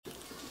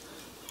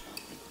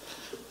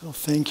Well,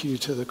 thank you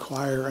to the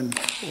choir and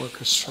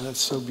orchestra.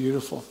 That's so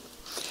beautiful.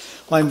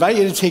 Well, I invite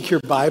you to take your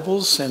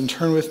Bibles and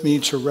turn with me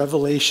to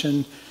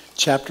Revelation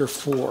chapter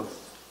 4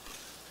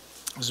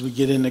 as we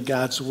get into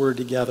God's Word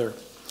together.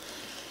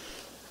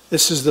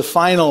 This is the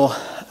final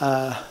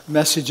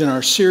message in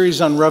our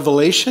series on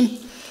Revelation,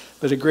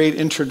 but a great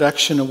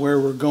introduction of where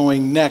we're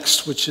going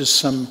next, which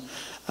is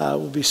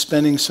we'll be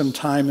spending some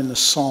time in the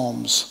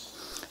Psalms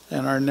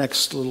in our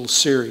next little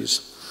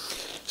series.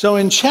 So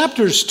in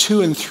chapters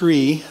 2 and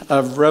 3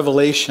 of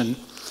Revelation,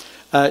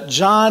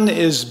 John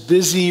is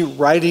busy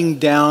writing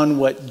down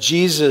what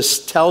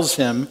Jesus tells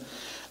him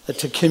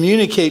to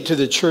communicate to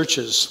the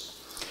churches.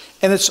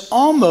 And it's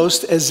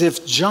almost as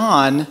if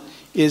John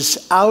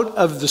is out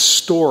of the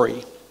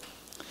story.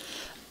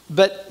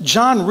 But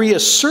John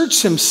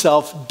reasserts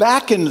himself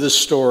back into the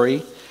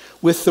story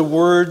with the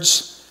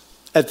words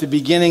at the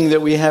beginning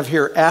that we have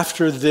here,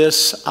 "After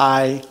this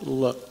I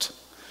looked."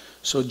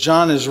 So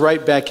John is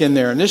right back in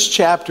there. And this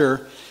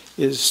chapter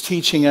is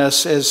teaching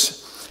us,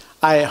 as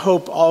I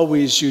hope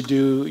always you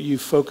do, you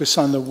focus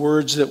on the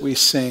words that we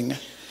sing.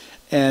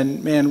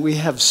 And man, we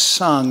have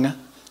sung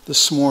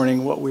this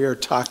morning what we are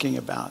talking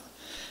about,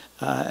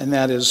 and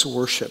that is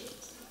worship.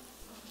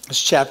 This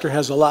chapter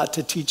has a lot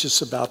to teach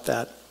us about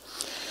that.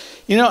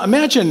 You know,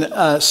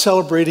 imagine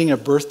celebrating a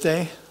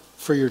birthday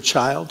for your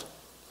child.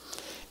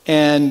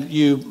 And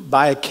you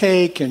buy a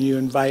cake and you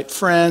invite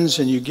friends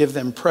and you give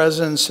them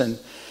presents. And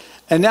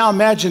now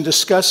imagine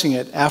discussing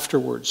it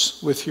afterwards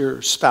with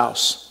your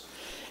spouse.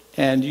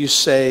 And you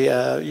say,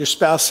 your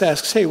spouse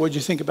asks, "Hey, what did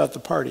you think about the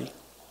party?"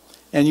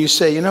 And you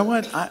say, "You know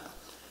what? I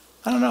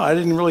don't know. I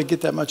didn't really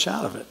get that much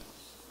out of it.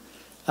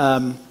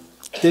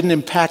 Didn't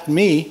impact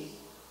me.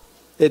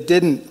 It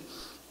didn't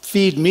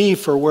feed me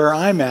for where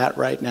I'm at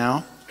right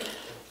now.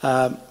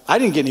 I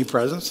didn't get any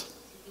presents.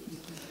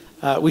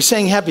 We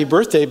sang happy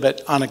birthday,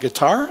 but on a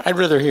guitar? I'd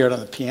rather hear it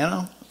on the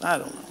piano. I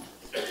don't know."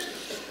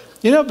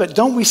 You know, but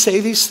don't we say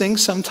these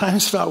things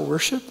sometimes about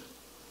worship?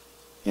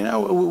 You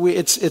know,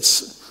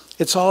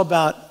 it's all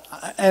about,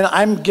 and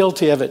I'm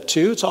guilty of it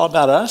too. It's all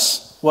about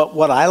us,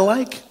 what I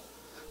like,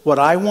 what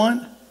I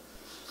want.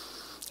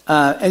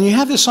 And you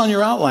have this on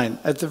your outline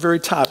at the very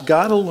top.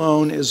 God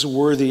alone is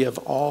worthy of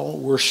all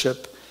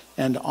worship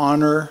and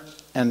honor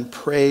and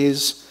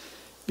praise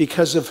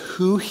because of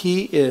who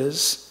he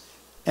is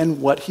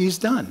and what he's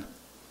done.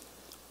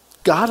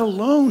 God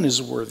alone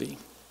is worthy.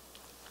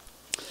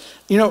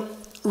 You know,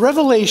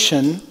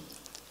 Revelation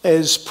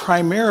is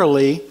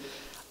primarily,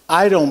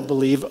 I don't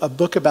believe, a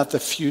book about the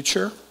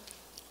future,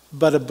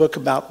 but a book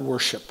about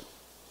worship.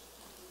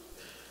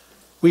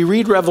 We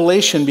read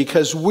Revelation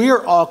because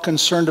we're all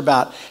concerned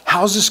about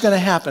how's this going to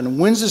happen?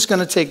 When's this going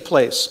to take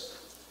place?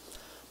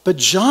 But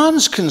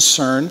John's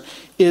concern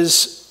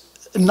is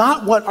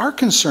not what our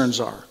concerns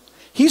are.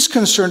 He's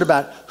concerned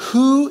about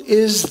who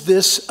is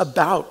this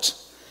about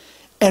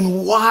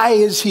and why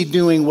is he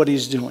doing what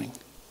he's doing.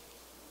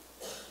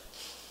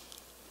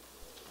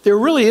 There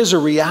really is a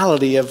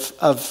reality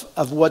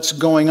of what's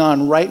going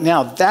on right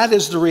now. That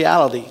is the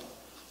reality.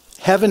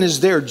 Heaven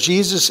is there.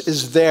 Jesus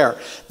is there.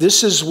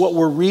 This is what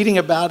we're reading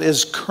about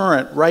is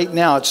current right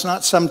now. It's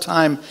not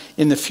sometime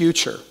in the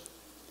future.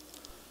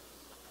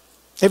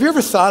 Have you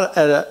ever thought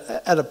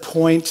at a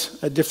point,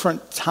 a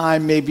different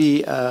time,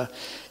 maybe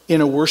in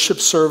a worship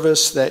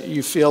service that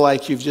you feel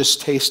like you've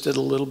just tasted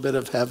a little bit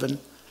of heaven?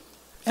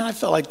 And I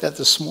felt like that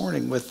this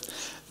morning with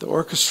the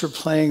orchestra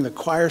playing, the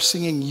choir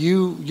singing.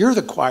 You're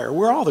the choir.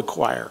 We're all the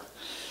choir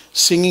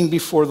singing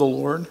before the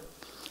Lord.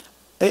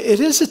 It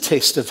is a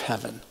taste of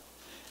heaven.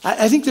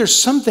 I think there's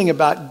something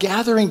about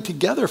gathering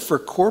together for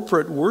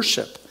corporate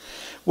worship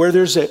where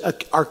there's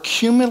our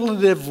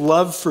cumulative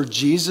love for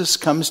Jesus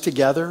comes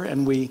together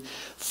and we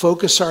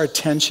focus our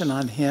attention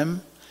on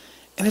him.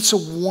 And it's a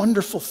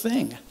wonderful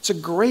thing. It's a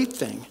great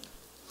thing.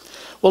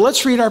 Well,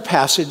 let's read our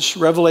passage.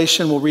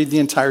 Revelation, we'll read the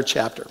entire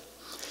chapter.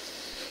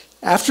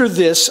 "After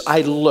this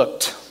I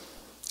looked,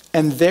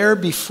 and there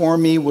before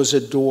me was a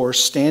door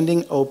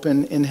standing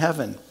open in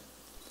heaven.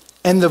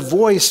 And the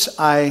voice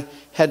I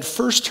had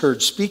first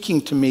heard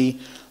speaking to me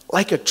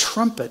like a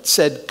trumpet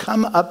said,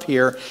 'Come up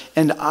here,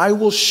 and I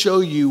will show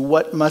you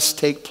what must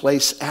take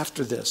place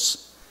after this.'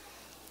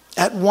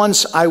 At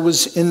once I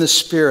was in the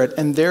Spirit,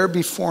 and there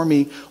before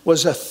me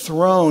was a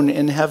throne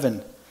in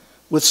heaven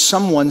with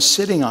someone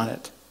sitting on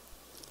it.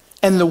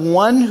 And the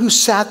one who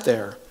sat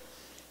there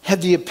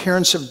had the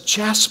appearance of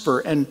jasper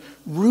and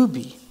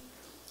ruby.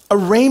 A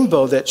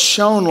rainbow that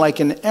shone like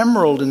an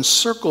emerald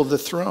encircled the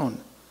throne.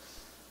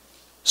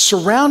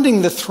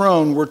 Surrounding the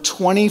throne were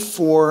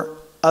 24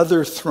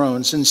 other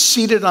thrones, and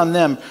seated on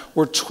them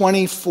were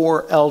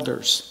 24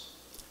 elders.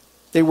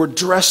 They were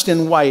dressed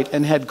in white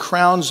and had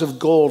crowns of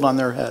gold on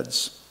their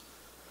heads.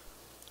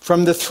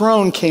 From the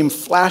throne came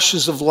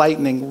flashes of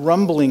lightning,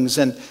 rumblings,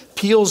 and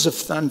peals of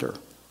thunder.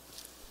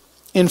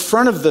 In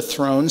front of the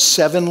throne,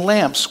 7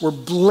 lamps were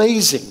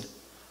blazing.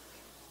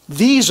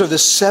 These are the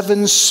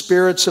 7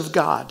 spirits of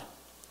God.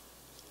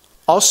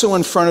 Also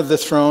in front of the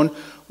throne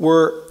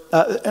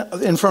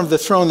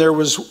there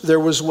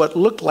was what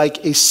looked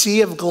like a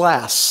sea of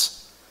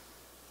glass.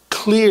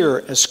 clear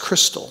as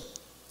crystal.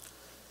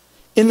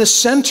 In the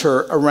center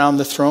around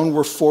the throne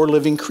were 4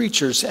 living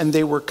creatures, and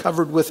they were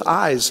covered with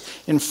eyes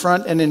in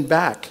front and in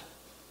back.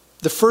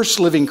 The first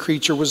living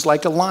creature was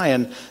like a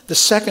lion. The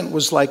second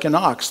was like an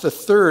ox. The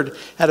third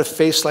had a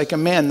face like a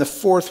man. The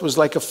fourth was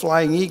like a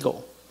flying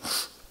eagle.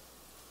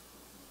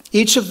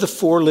 Each of the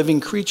 4 living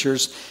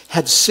creatures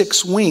had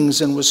 6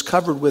 wings and was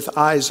covered with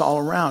eyes all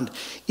around,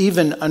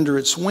 even under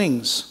its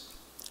wings.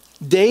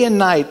 Day and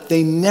night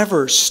they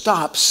never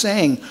stop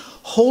saying,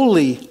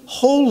 "Holy,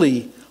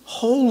 holy,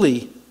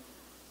 holy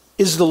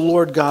is the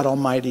Lord God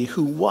Almighty,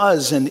 who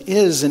was and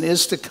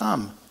is to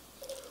come."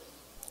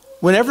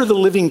 Whenever the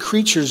living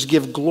creatures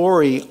give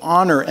glory,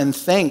 honor, and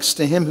thanks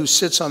to him who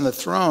sits on the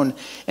throne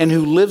and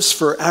who lives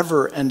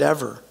forever and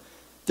ever,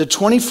 the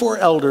 24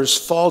 elders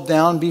fall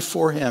down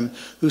before him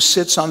who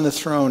sits on the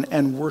throne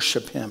and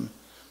worship him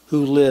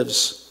who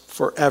lives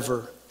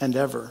forever and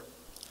ever.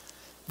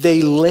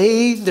 They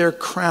lay their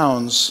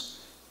crowns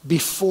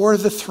before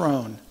the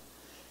throne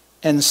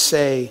and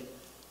say,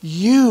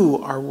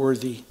 "You are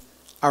worthy,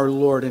 our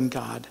Lord and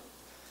God,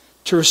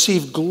 to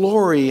receive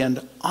glory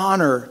and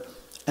honor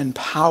and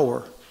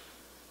power.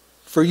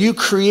 For you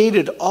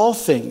created all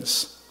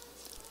things,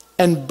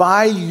 and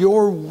by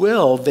your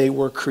will they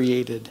were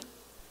created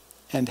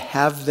and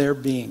have their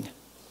being."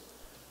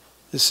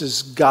 This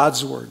is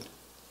God's word.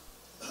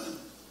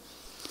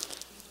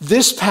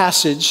 This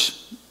passage,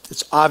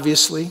 it's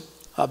obviously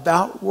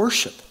about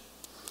worship.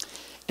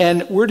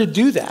 And we're to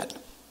do that.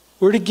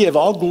 We're to give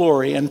all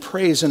glory and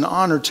praise and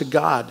honor to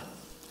God.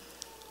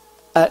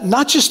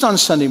 Not just on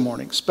Sunday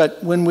mornings,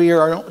 but when we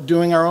are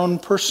doing our own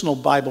personal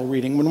Bible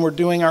reading, when we're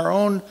doing our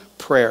own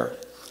prayer,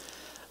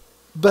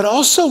 but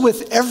also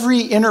with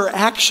every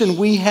interaction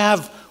we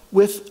have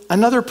with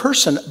another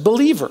person,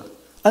 believer,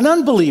 an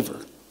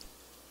unbeliever.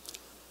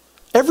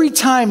 Every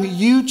time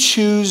you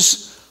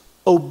choose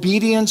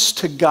obedience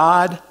to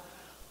God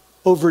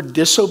over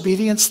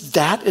disobedience,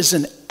 that is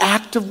an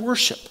act of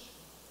worship.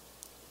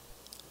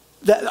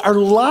 That our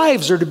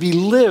lives are to be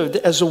lived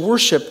as a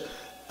worship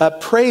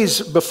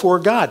praise before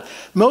God.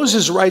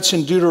 Moses writes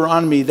in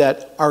Deuteronomy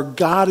that our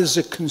God is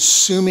a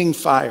consuming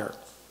fire.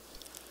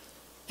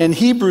 In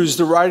Hebrews,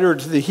 the writer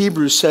to the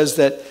Hebrews says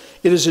that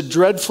it is a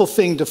dreadful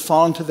thing to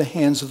fall into the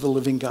hands of the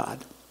living God.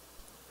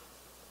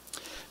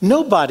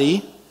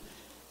 Nobody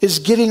is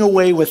getting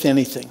away with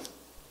anything.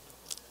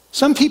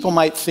 Some people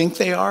might think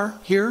they are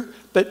here,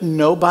 but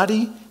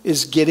nobody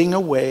is getting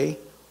away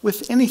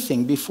with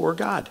anything before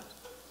God.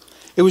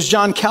 It was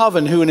John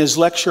Calvin who, in his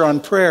lecture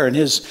on prayer and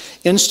his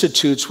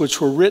institutes,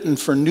 which were written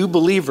for new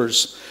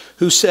believers,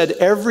 who said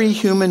every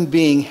human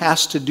being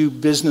has to do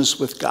business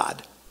with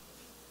God.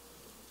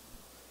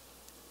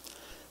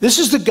 This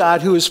is the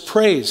God who is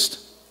praised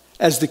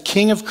as the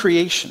King of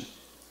creation.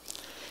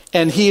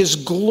 And he is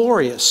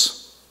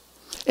glorious.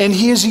 And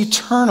he is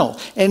eternal.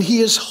 And he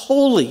is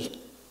holy.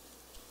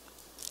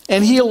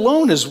 And he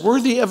alone is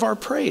worthy of our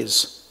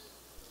praise.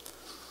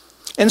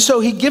 And so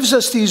he gives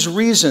us these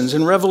reasons.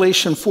 In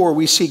Revelation 4,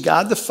 we see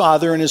God the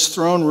Father in his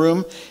throne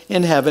room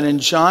in heaven.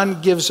 And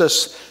John gives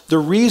us the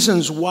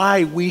reasons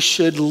why we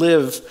should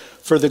live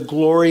for the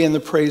glory and the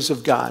praise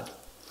of God.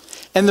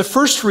 And the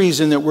first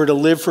reason that we're to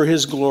live for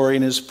his glory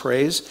and his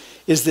praise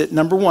is that,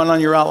 number one on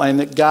your outline,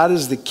 that God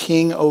is the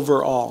king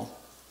over all.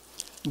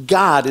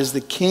 God is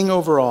the king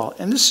over all.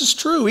 And this is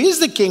true. He is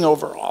the king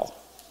over all.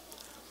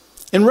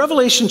 In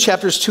Revelation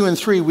chapters 2 and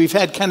 3, we've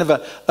had kind of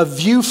a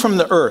view from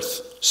the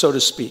earth, so to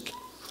speak,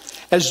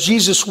 as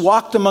Jesus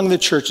walked among the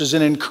churches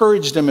and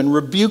encouraged them and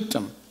rebuked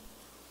them.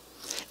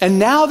 And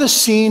now the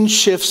scene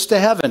shifts to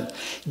heaven,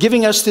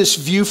 giving us this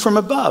view from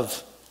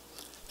above,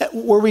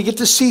 where we get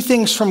to see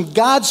things from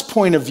God's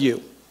point of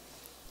view.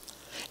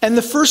 And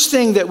the first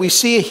thing that we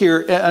see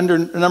here under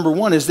number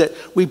one is that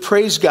we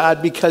praise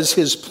God because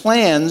his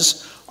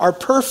plans are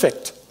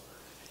perfect.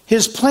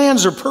 His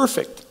plans are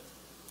perfect.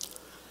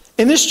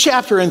 In this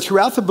chapter and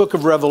throughout the book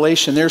of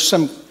Revelation, there's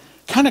some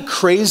kind of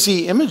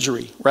crazy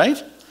imagery,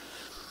 right?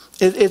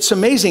 It's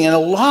amazing, and a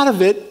lot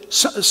of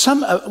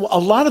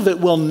it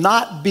will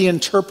not be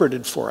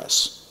interpreted for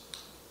us.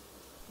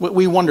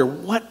 We wonder,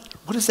 what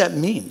does that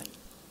mean?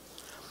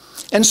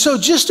 And so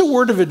just a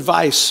word of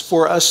advice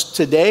for us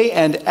today,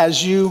 and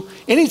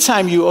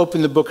anytime you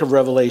open the book of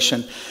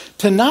Revelation,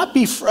 to not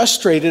be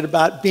frustrated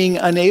about being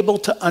unable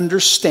to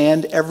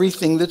understand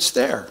everything that's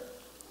there.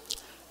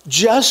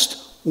 Just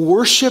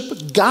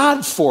worship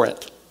God for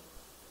it.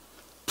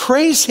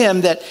 Praise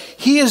him that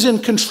he is in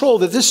control,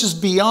 that this is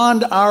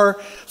beyond our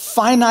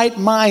finite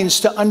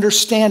minds to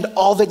understand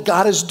all that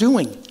God is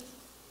doing.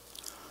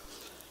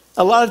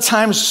 A lot of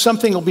times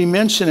something will be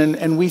mentioned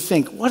and we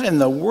think, what in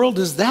the world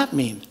does that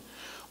mean?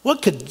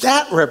 What could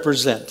that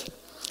represent?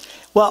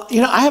 Well,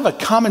 I have a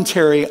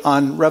commentary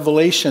on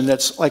Revelation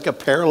that's like a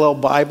parallel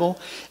Bible.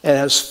 It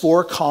has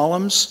 4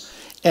 columns,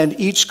 and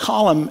each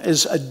column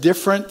is a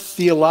different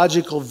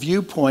theological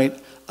viewpoint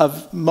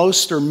of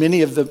most or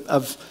many of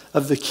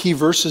the key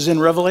verses in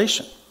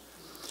Revelation.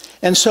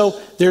 And so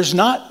there's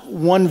not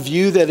one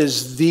view that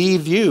is the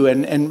view,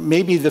 and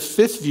maybe the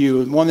fifth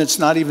view, one that's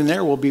not even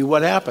there, will be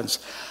what happens.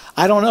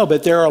 I don't know,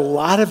 but there are a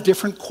lot of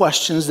different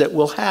questions that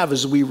we'll have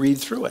as we read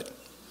through it.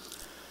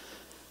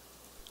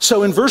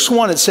 So in verse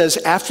 1 it says,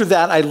 "After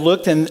that I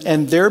looked,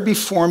 and there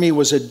before me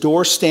was a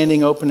door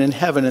standing open in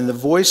heaven, and the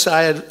voice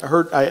I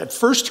had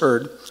first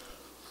heard,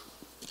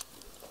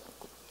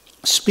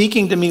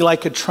 speaking to me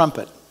like a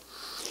trumpet."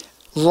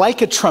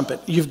 Like a trumpet.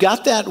 You've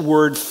got that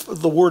word,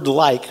 the word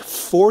like,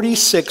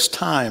 46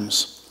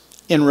 times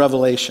in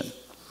Revelation.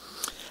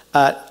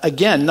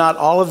 Again, not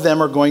all of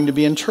them are going to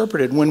be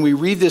interpreted. When we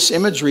read this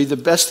imagery, the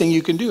best thing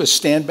you can do is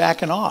stand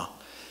back in awe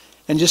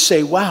and just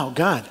say, wow,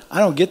 God, I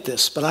don't get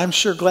this, but I'm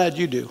sure glad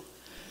you do.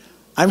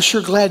 I'm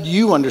sure glad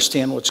you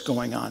understand what's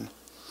going on.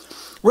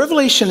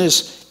 Revelation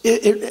is,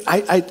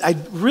 I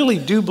really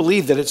do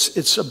believe that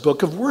it's a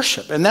book of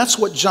worship, and that's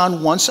what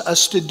John wants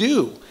us to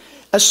do,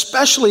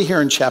 especially here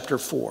in chapter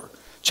 4.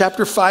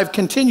 Chapter 5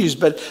 continues,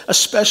 but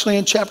especially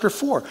in chapter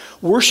 4.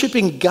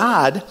 Worshiping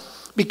God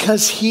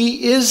because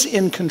he is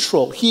in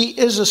control. He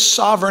is a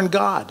sovereign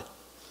God.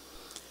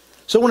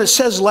 So when it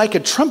says like a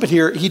trumpet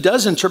here, he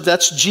does interpret,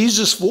 that's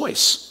Jesus'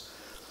 voice.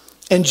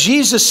 And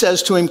Jesus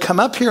says to him, "Come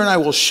up here and I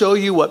will show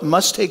you what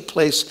must take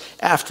place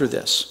after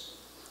this."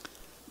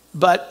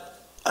 But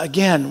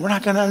again, we're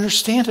not going to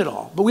understand it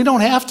all. But we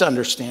don't have to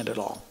understand it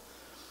all.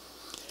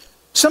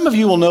 Some of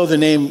you will know the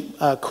name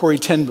Corrie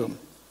ten Boom.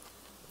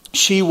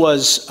 She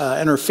was,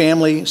 and her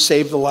family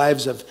saved the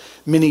lives of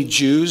many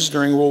Jews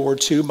during World War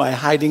II by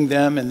hiding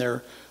them in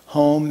their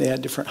home. They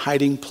had different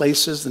hiding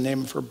places, the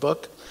name of her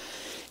book.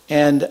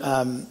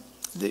 And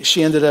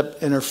she ended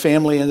up, and her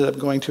family ended up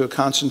going to a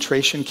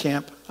concentration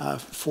camp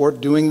for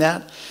doing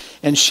that.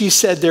 And she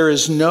said, "There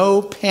is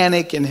no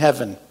panic in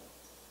heaven.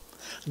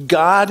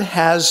 God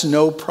has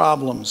no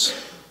problems,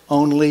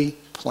 only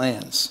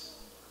plans."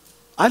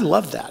 I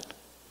love that.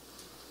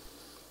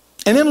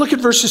 And then look at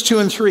verses 2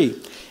 and 3.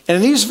 And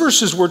in these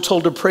verses, we're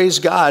told to praise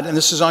God, and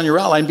this is on your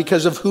outline,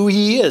 because of who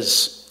he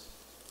is.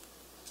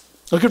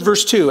 Look at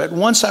verse 2. "At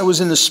once I was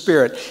in the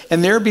Spirit,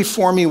 and there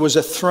before me was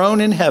a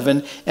throne in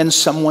heaven, and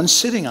someone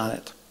sitting on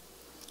it."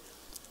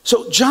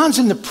 So John's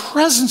in the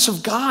presence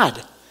of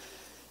God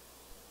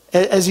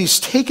as he's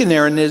taken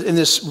there in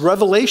this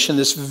revelation,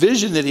 this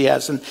vision that he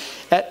has.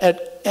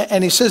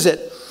 And he says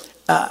that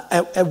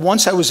at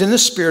once I was in the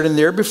Spirit, and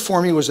there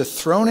before me was a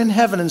throne in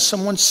heaven, and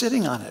someone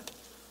sitting on it.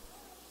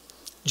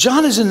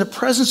 John is in the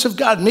presence of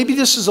God. Maybe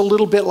this is a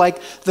little bit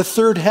like the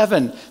third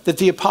heaven that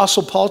the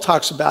Apostle Paul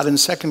talks about in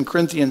 2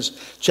 Corinthians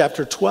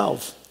chapter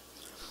 12.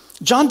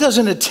 John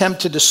doesn't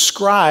attempt to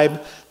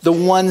describe the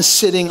one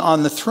sitting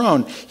on the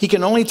throne. He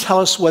can only tell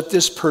us what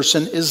this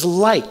person is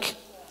like.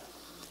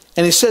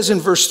 And he says in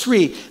verse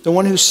 3, the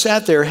one who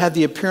sat there had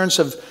the appearance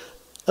of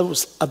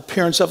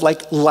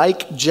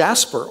like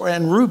jasper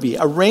and ruby,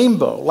 a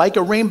rainbow, like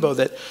a rainbow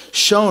that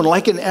shone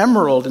like an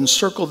emerald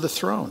encircled the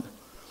throne.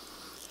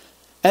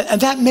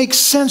 And that makes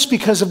sense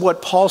because of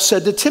what Paul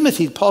said to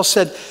Timothy. Paul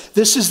said,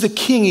 "This is the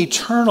King,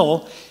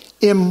 eternal,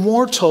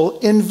 immortal,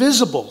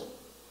 invisible,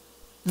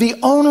 the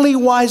only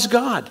wise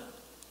God."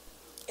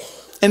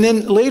 And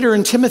then later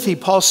in Timothy,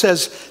 Paul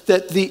says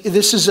that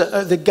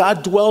that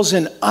God dwells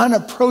in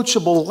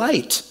unapproachable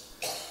light,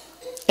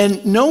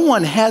 and no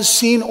one has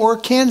seen or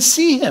can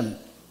see him.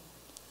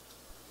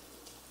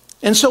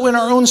 And so in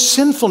our own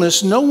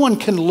sinfulness, no one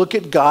can look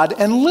at God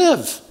and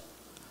live.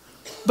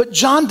 But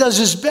John does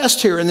his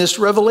best here in this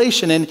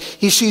revelation, and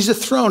he sees a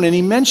throne, and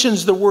he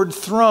mentions the word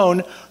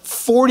throne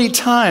 40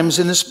 times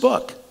in this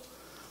book.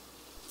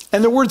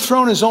 And the word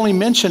throne is only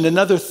mentioned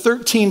another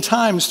 13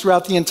 times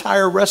throughout the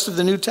entire rest of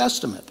the New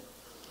Testament.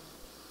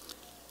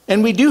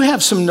 And we do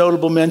have some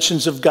notable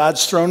mentions of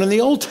God's throne in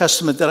the Old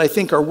Testament that I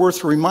think are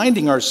worth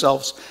reminding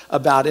ourselves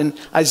about. In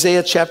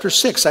Isaiah chapter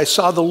 6, "I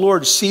saw the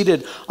Lord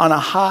seated on a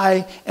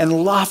high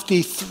and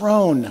lofty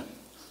throne."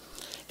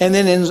 And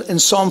then in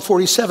Psalm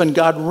 47,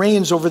 God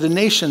reigns over the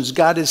nations.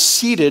 God is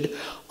seated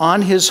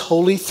on his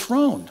holy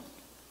throne.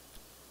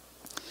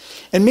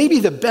 And maybe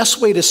the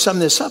best way to sum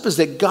this up is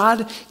that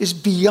God is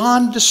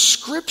beyond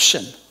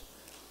description.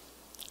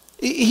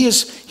 He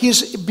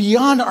is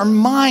beyond our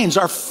minds.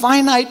 Our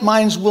finite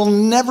minds will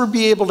never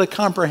be able to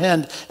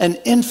comprehend an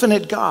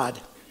infinite God.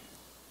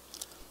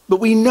 But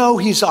we know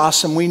he's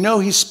awesome. We know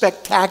he's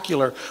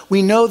spectacular.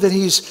 We know that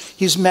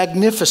he's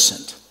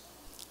magnificent.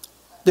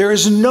 There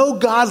is no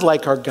God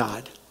like our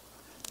God.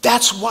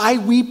 That's why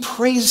we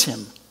praise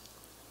him.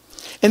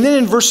 And then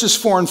in verses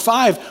 4 and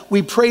 5,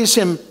 we praise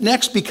him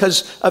next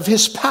because of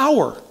his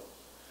power.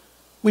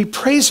 We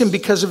praise him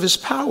because of his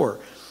power.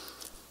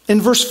 In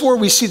verse 4,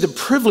 we see the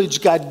privilege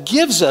God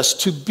gives us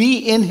to be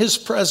in his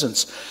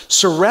presence.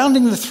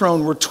 Surrounding the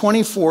throne were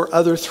 24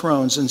 other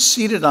thrones, and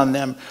seated on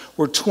them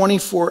were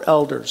 24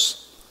 elders.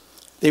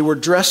 They were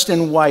dressed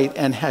in white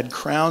and had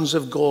crowns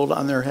of gold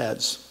on their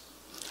heads.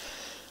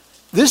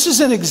 This is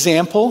an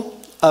example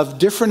of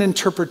different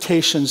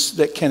interpretations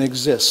that can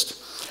exist.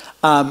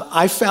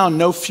 I found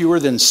no fewer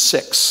than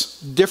 6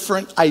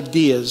 different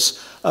ideas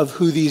of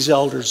who these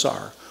elders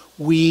are.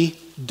 We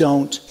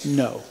don't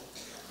know.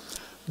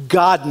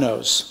 God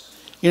knows.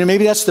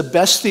 Maybe that's the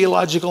best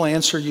theological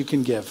answer you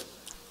can give.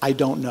 I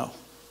don't know.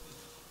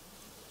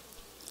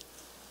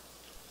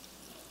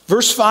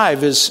 Verse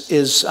 5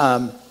 is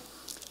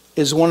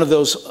one of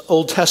those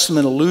Old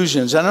Testament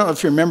allusions. I don't know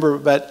if you remember,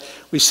 but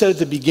we said at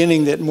the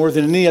beginning that more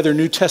than any other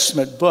New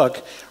Testament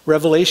book,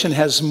 Revelation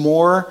has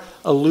more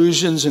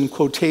allusions and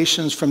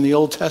quotations from the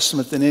Old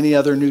Testament than any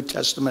other New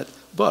Testament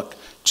book.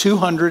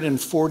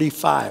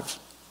 245.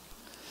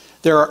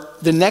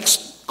 The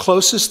next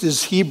closest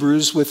is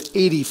Hebrews with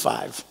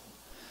 85.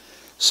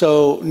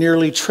 So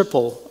nearly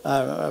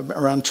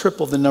around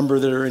triple the number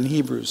that are in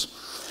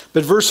Hebrews.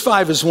 But verse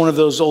 5 is one of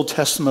those Old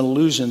Testament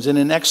allusions. And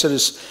in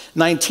Exodus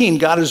 19,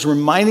 God is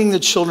reminding the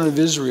children of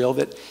Israel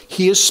that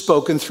he has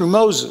spoken through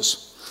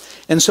Moses.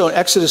 And so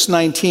Exodus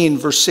 19,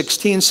 verse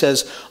 16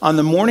 says, on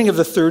the morning of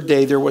the third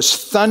day, there was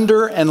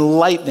thunder and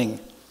lightning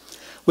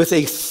with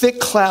a thick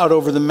cloud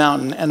over the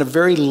mountain and a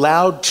very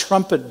loud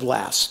trumpet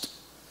blast.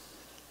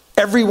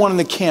 Everyone in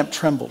the camp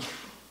trembled.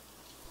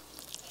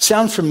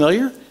 Sound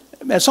familiar?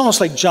 It's almost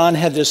like John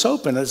had this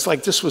open. It's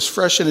like this was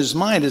fresh in his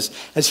mind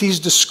as he's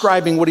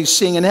describing what he's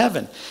seeing in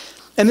heaven.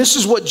 And this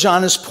is what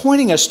John is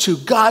pointing us to,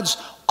 God's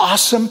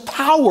awesome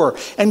power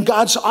and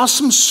God's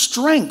awesome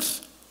strength.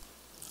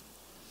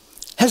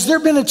 Has there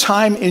been a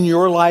time in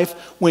your life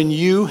when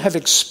you have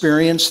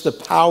experienced the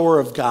power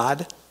of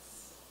God?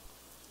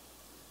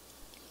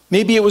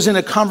 Maybe it was in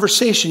a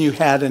conversation you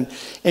had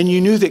and you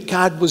knew that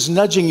God was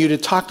nudging you to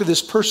talk to this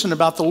person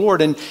about the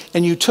Lord and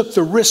you took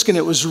the risk and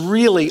it was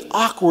really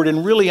awkward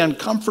and really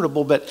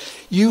uncomfortable, but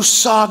you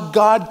saw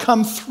God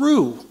come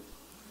through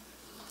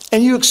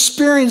and you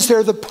experienced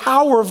there the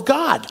power of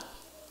God.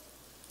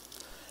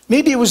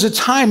 Maybe it was a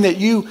time that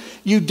you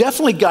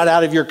definitely got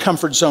out of your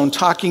comfort zone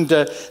talking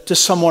to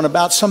someone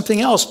about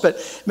something else,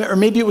 or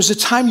maybe it was a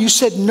time you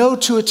said no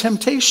to a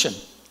temptation.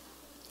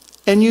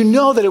 And you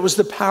know that it was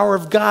the power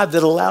of God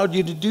that allowed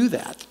you to do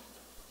that.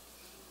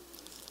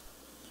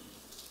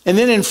 And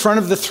then in front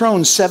of the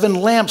throne, 7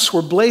 lamps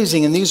were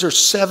blazing, and these are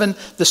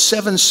the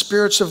 7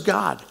 spirits of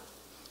God.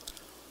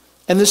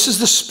 And this is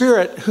the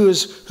Spirit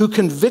who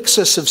convicts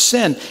us of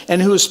sin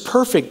and who is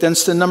perfect.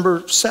 That's the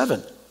number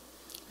 7.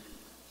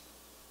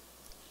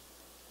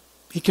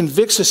 He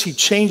convicts us, he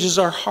changes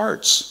our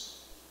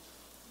hearts.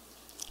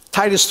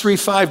 Titus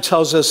 3:5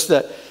 tells us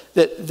that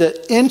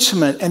the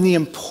intimate and the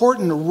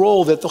important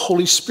role that the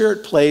Holy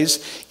Spirit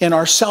plays in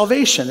our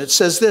salvation. It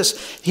says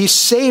this, he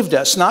saved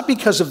us not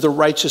because of the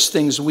righteous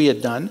things we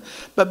had done,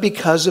 but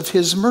because of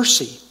his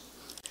mercy.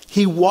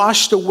 He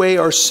washed away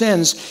our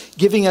sins,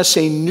 giving us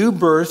a new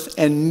birth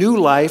and new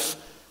life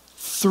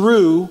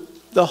through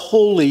the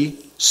Holy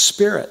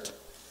Spirit.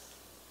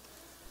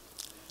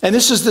 And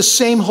this is the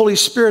same Holy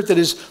Spirit that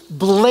is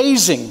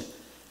blazing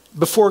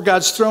before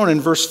God's throne in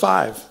verse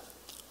 5.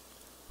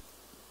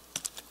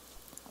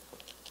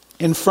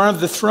 In front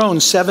of the throne,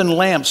 7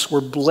 lamps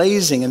were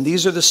blazing, and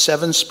these are the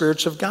 7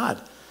 spirits of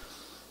God.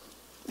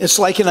 It's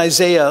like in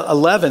Isaiah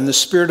 11, the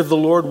Spirit of the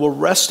Lord will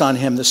rest on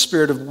him, the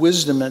Spirit of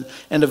wisdom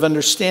and of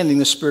understanding,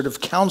 the Spirit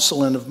of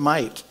counsel and of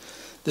might,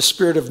 the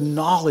Spirit of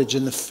knowledge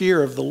and the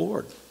fear of the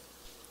Lord.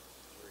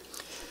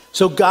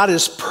 So God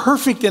is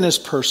perfect in his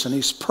person.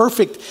 He's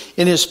perfect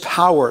in his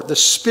power. The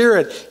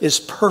Spirit is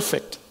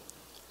perfect.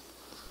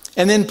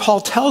 And then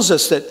Paul tells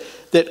us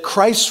that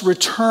Christ's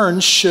return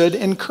should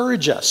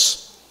encourage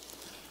us.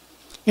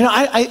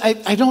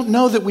 I don't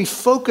know that we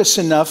focus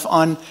enough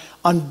on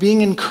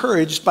being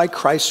encouraged by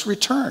Christ's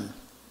return.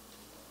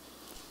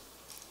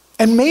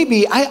 And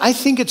maybe, I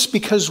think it's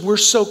because we're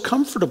so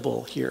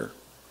comfortable here.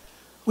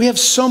 We have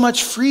so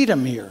much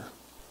freedom here.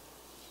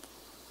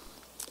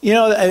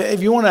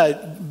 If you want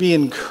to be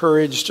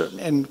encouraged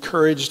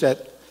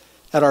at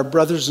our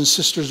brothers and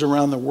sisters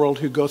around the world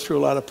who go through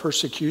a lot of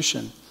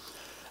persecution,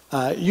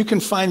 you can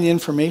find the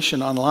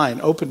information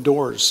online. Open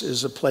Doors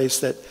is a place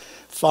that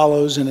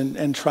follows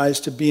and tries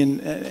to be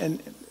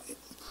an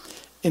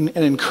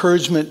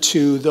encouragement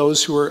to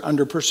those who are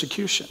under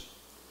persecution.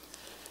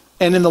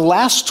 And in the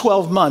last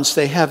 12 months,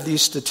 they have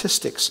these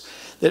statistics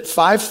that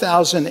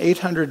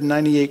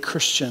 5,898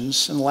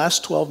 Christians in the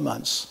last 12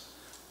 months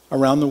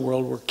around the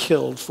world were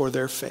killed for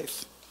their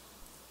faith.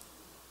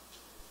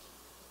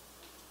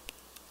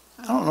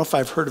 I don't know if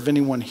I've heard of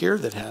anyone here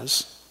that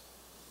has.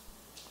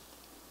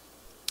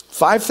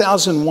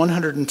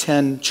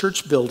 5,110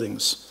 church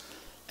buildings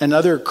and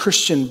other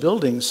Christian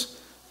buildings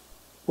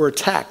were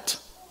attacked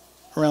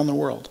around the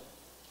world.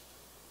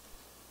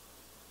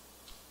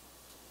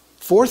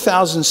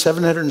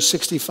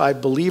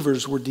 4,765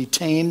 believers were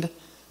detained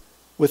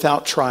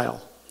without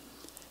trial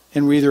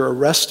and were either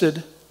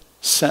arrested,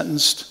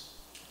 sentenced,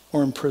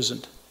 or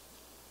imprisoned.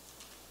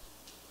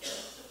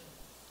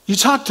 You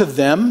talk to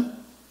them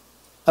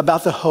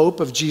about the hope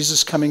of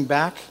Jesus coming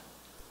back,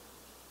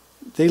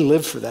 they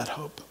live for that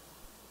hope.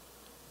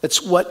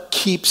 It's what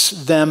keeps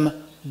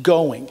them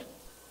going.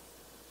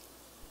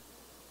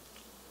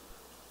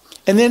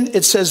 And then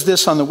it says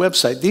this on the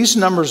website, these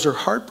numbers are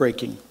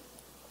heartbreaking.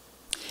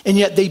 And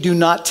yet they do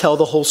not tell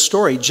the whole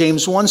story.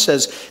 James 1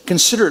 says,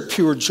 "Consider it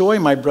pure joy,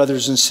 my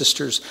brothers and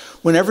sisters,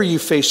 whenever you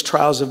face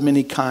trials of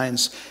many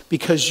kinds,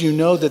 because you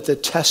know that the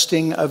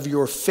testing of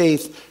your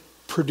faith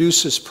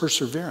produces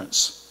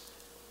perseverance."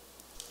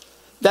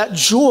 That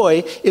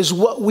joy is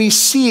what we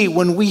see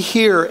when we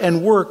hear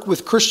and work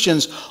with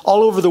Christians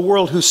all over the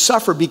world who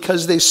suffer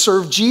because they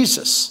serve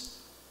Jesus.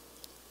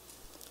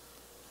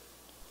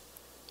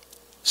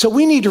 So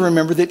we need to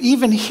remember that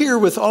even here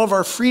with all of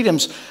our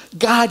freedoms,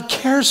 God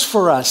cares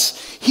for us.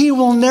 He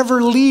will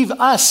never leave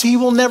us. He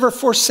will never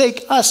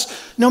forsake us,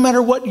 no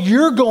matter what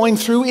you're going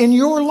through in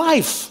your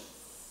life.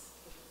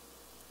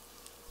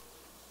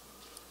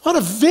 What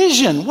a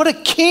vision. What a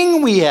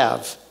king we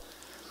have.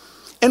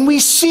 And we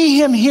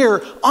see him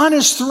here on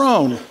his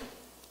throne.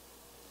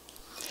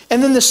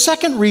 And then the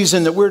second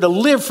reason that we're to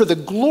live for the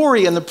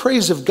glory and the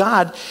praise of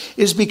God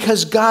is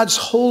because God's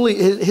holy,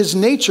 his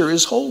nature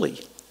is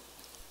holy.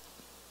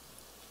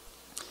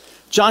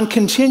 John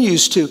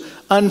continues to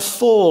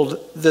unfold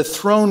the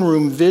throne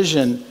room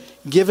vision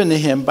given to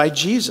him by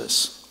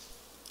Jesus.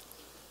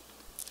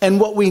 And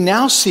what we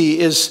now see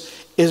is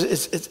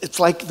it's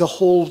like the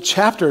whole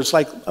chapter. It's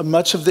like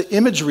much of the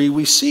imagery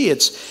we see.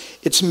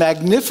 It's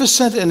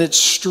magnificent and it's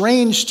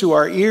strange to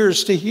our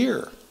ears to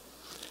hear.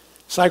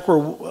 It's like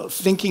we're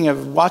thinking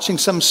of watching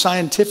some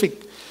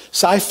scientific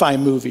sci-fi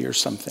movie or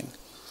something.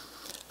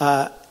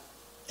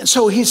 And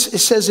so it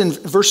says in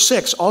verse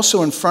 6,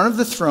 also in front of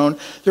the throne,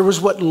 there was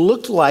what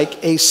looked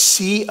like a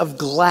sea of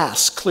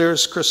glass, clear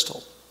as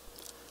crystal.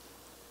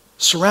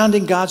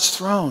 Surrounding God's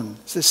throne,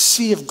 it's a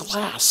sea of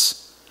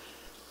glass.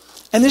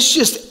 And this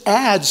just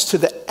adds to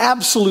the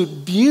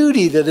absolute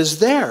beauty that is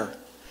there.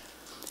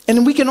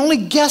 And we can only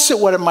guess at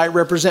what it might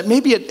represent.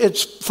 Maybe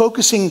it's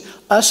focusing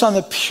us on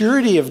the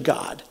purity of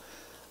God,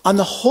 on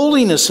the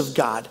holiness of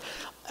God.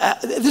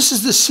 This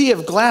is the sea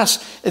of glass.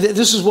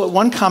 This is what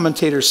one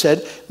commentator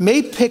said,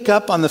 may pick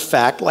up on the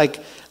fact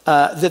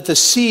that the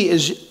sea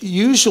is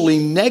usually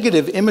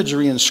negative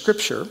imagery in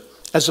Scripture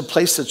as a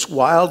place that's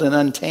wild and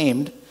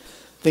untamed.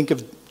 Think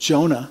of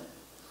Jonah.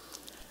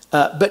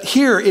 But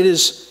here it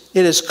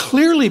has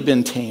clearly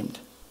been tamed,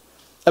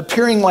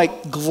 appearing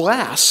like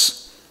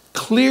glass,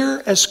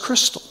 clear as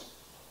crystal.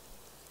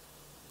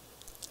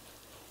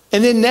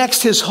 And then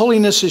next, his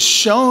holiness is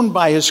shown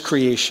by his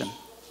creation.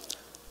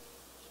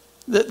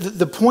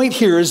 The point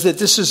here is that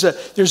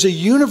there's a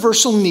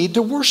universal need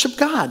to worship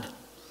God.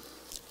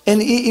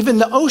 And even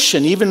the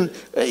ocean, even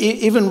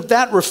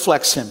that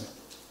reflects him.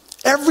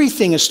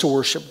 Everything is to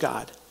worship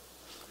God.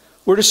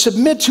 We're to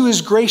submit to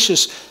his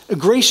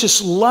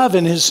gracious love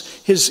and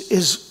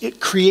his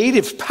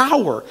creative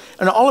power.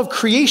 And all of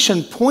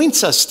creation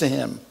points us to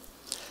him.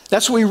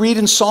 That's what we read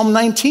in Psalm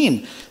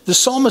 19. The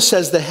psalmist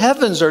says, the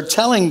heavens are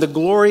telling the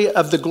glory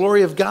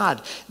of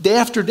God. Day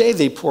after day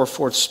they pour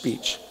forth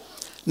speech.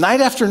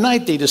 Night after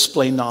night they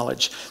display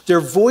knowledge.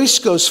 Their voice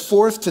goes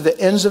forth to the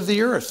ends of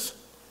the earth.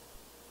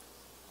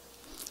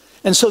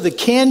 And so the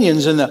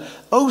canyons and the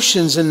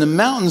oceans and the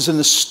mountains and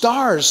the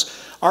stars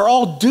are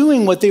all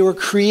doing what they were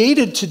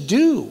created to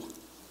do.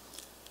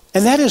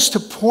 And that is to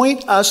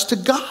point us to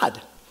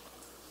God.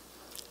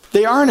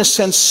 They are, in a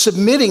sense,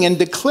 submitting and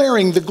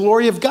declaring the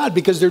glory of God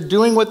because they're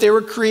doing what they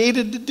were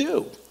created to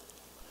do.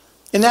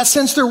 In that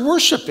sense, they're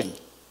worshiping.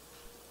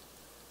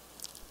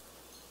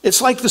 It's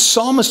like the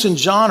psalmist and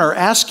John are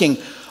asking,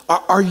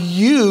 are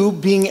you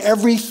being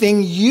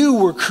everything you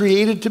were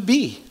created to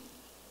be?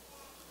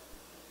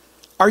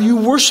 Are you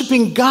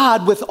worshiping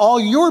God with all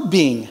your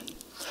being?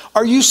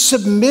 Are you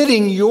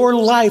submitting your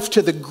life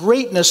to the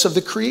greatness of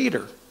the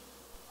Creator?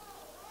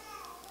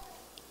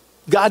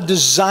 God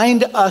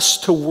designed us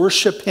to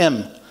worship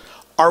him.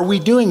 Are we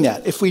doing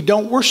that? If we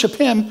don't worship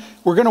him,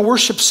 we're going to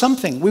worship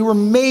something. We were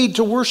made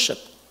to worship.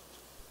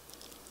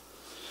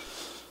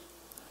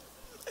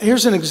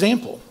 Here's an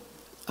example.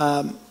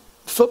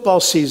 Football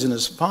season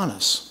is upon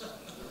us.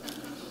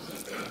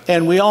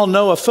 And we all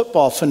know a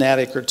football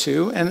fanatic or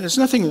two, and there's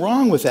nothing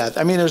wrong with that.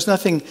 I mean, there's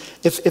nothing,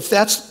 if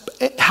that's,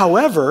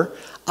 however,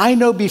 I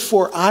know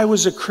before I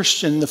was a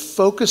Christian, the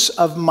focus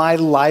of my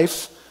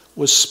life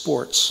was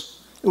sports.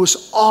 It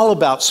was all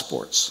about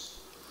sports.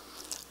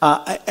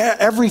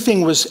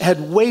 Everything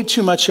had way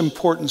too much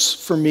importance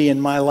for me in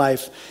my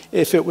life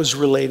if it was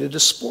related to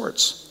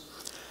sports.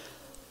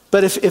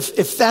 But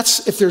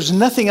if there's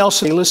nothing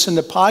else, they listen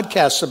to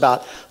podcasts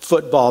about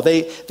football.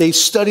 They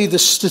study the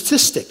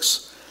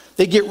statistics.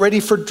 They get ready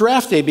for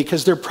draft day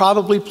because they're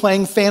probably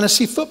playing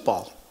fantasy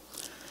football.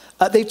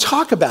 They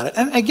talk about it.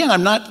 And again,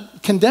 I'm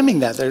not condemning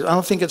that. I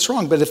don't think it's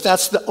wrong. But if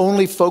that's the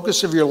only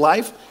focus of your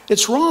life,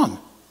 it's wrong.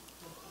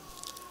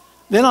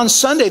 Then on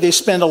Sunday, they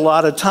spend a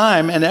lot of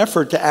time and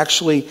effort to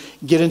actually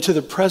get into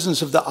the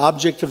presence of the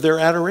object of their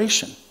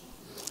adoration,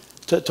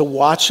 to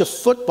watch a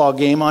football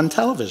game on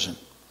television.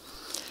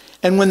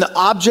 And when the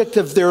object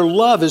of their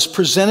love is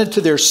presented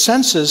to their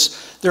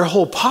senses, their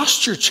whole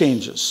posture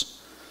changes.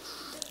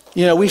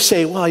 You know, we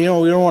say, well,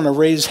 we don't want to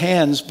raise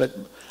hands, but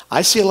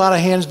I see a lot of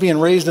hands being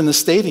raised in the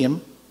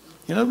stadium.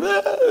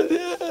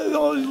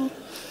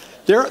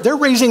 They're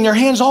raising their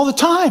hands all the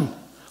time.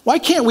 Why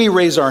can't we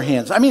raise our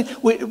hands? I mean,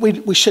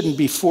 we shouldn't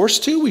be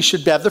forced to. We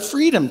should have the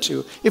freedom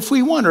to if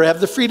we want, or have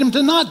the freedom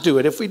to not do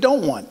it if we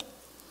don't want.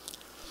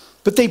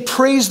 But they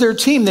praise their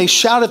team. They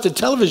shout at the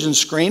television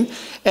screen,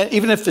 and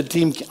even if the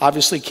team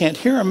obviously can't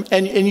hear them,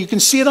 and you can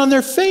see it on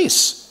their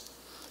face.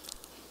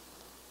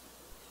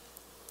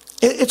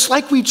 It's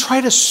like we try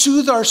to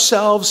soothe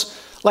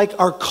ourselves like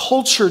our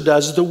culture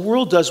does, the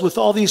world does, with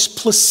all these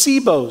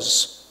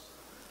placebos.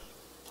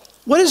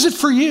 What is it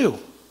for you?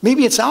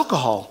 Maybe it's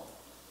alcohol.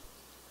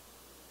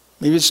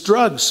 Maybe it's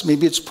drugs.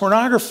 Maybe it's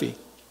pornography.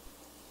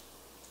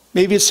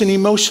 Maybe it's an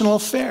emotional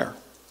affair.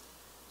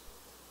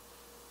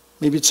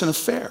 Maybe it's an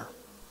affair.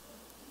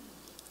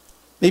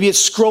 Maybe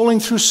it's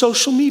scrolling through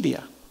social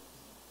media.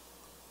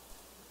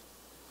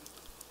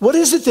 What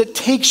is it that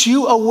takes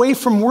you away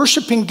from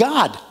worshiping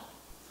God?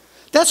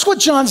 That's what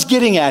John's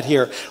getting at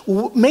here.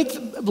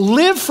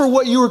 Live for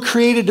what you were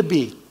created to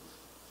be.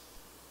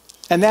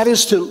 And that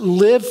is to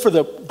live for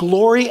the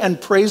glory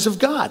and praise of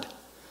God.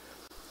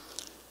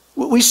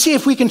 We see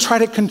if we can try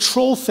to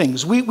control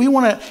things. We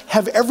want to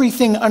have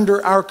everything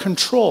under our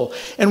control.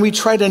 And we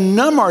try to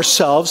numb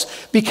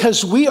ourselves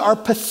because we are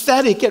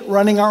pathetic at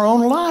running our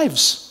own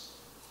lives.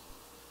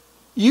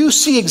 You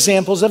see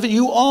examples of it.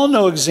 You all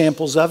know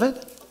examples of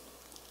it.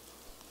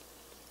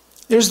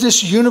 There's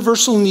this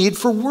universal need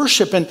for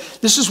worship. And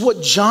this is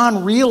what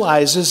John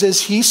realizes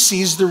as he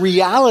sees the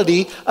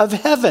reality of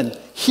heaven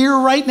here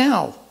right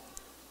now.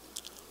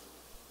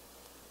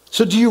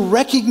 So do you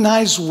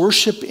recognize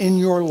worship in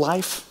your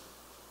life?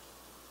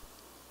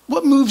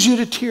 What moves you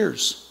to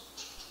tears?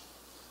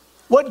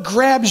 What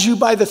grabs you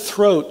by the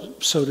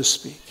throat, so to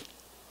speak?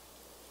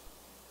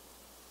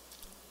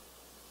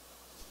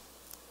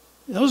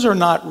 Those are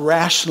not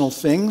rational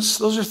things.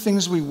 Those are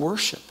things we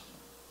worship.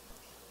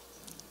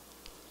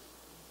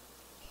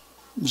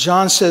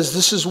 John says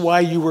this is why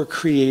you were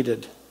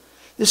created.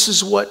 This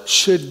is what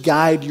should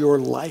guide your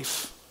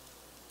life.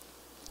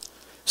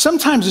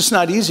 Sometimes it's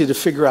not easy to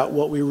figure out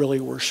what we really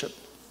worship.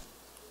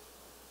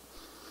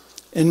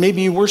 And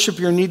maybe you worship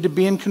your need to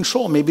be in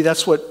control. Maybe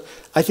that's what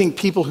I think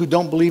people who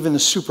don't believe in the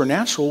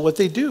supernatural, what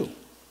they do.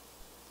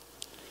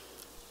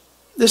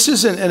 This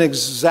isn't an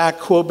exact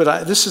quote,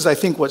 but this is, I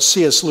think, what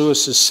C.S.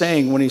 Lewis is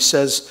saying when he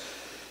says,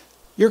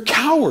 you're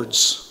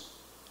cowards.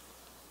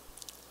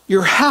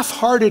 You're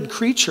half-hearted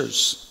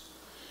creatures.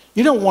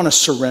 You don't want to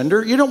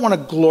surrender. You don't want to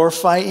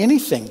glorify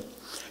anything.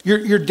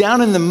 You're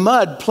down in the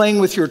mud playing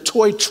with your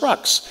toy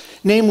trucks,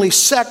 namely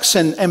sex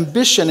and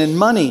ambition and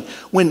money,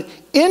 when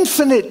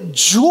infinite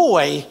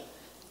joy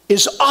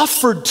is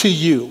offered to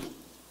you.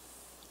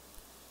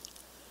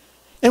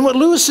 And what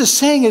Lewis is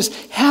saying is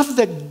have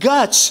the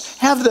guts,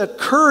 have the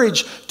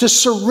courage to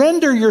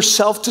surrender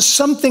yourself to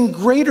something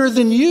greater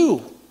than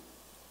you.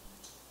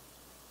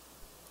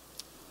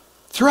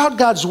 Throughout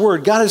God's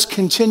word, God is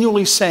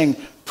continually saying,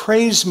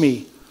 praise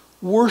me,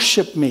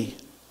 worship me.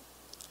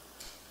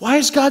 Why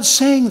is God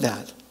saying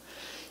that?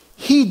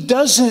 He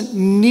doesn't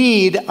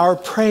need our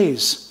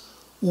praise.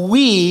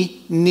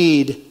 We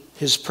need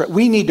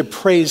we need to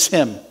praise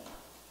him.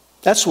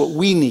 That's what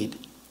we need.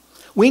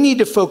 We need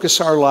to focus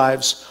our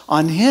lives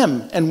on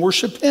him and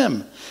worship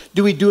him.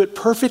 Do we do it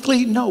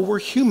perfectly? No, we're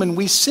human,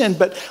 we sin,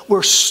 but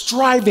we're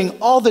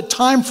striving all the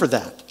time for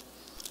that.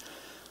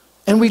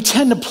 And we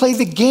tend to play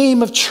the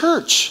game of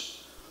church.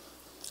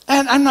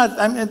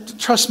 And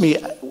trust me,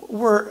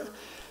 we're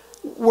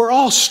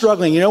all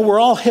struggling, we're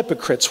all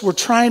hypocrites. We're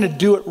trying to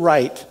do it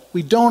right.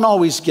 We don't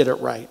always get it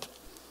right.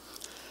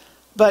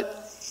 But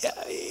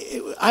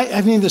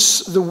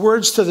the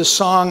words to the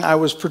song, I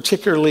was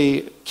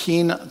particularly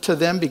keen to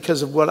them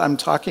because of what I'm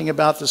talking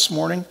about this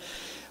morning.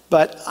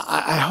 But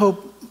I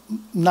hope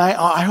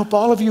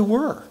all of you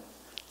were.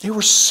 They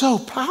were so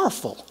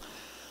powerful.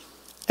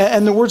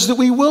 And the words that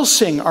we will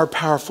sing are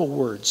powerful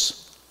words.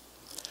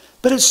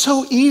 But it's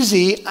so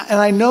easy, and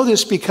I know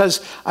this because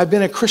I've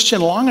been a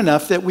Christian long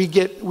enough that we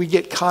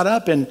get caught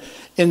up in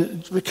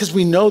because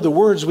we know the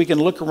words, we can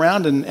look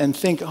around and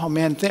think, oh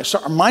man,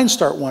 our minds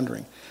start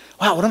wondering,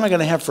 wow, what am I going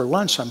to have for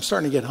lunch? I'm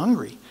starting to get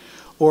hungry.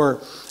 Or,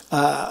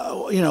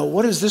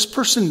 what is this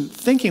person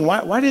thinking?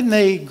 Why didn't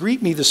they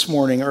greet me this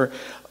morning? Or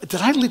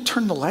did I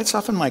turn the lights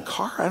off in my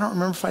car? I don't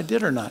remember if I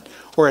did or not.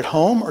 Or at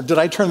home? Or did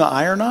I turn the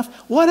iron off?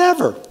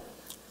 Whatever.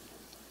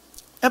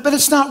 But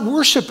it's not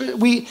worship.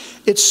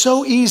 It's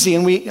so easy,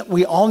 and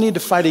we all need to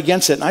fight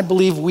against it. And I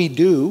believe we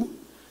do.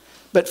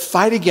 But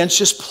fight against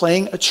just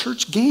playing a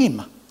church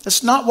game.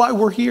 That's not why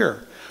we're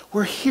here.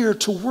 We're here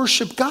to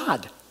worship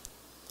God.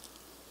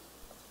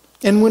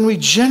 And when we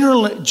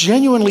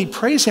genuinely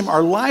praise him,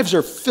 our lives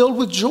are filled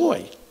with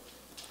joy.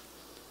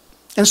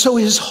 And so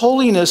his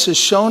holiness is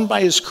shown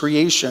by his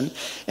creation.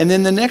 And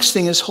then the next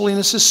thing is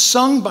holiness is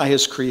sung by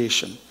his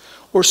creation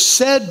or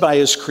said by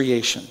his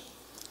creation.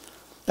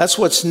 That's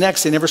what's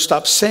next. They never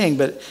stop saying,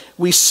 but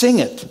we sing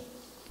it.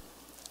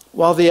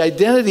 While the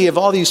identity of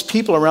all these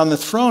people around the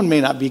throne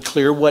may not be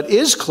clear, what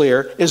is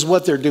clear is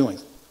what they're doing.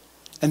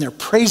 And they're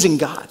praising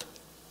God.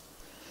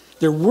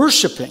 They're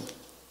worshiping.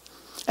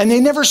 And they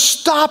never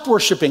stop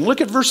worshiping. Look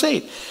at verse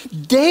 8.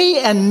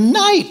 Day and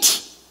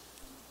night,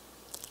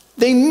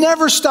 They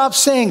never stop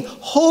saying,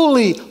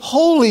 holy,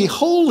 holy,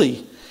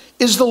 holy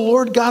is the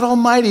Lord God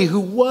Almighty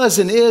who was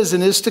and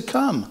is to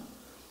come.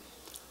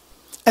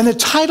 And the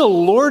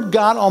title Lord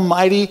God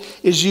Almighty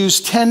is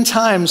used 10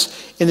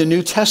 times in the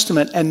New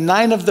Testament, and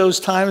 9 of those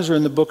times are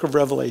in the book of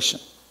Revelation.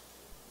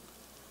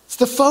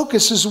 The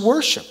focus is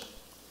worship.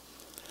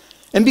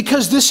 And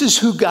because this is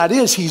who God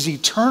is, he's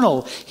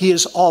eternal, he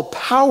is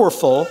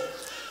all-powerful,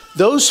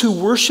 those who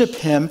worship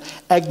him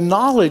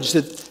acknowledge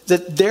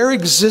that their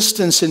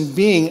existence and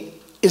being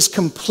is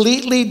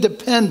completely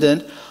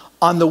dependent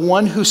on the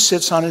one who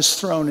sits on his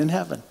throne in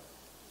heaven.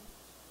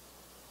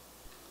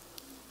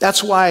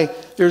 That's why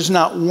there's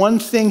not one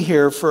thing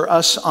here for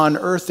us on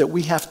earth that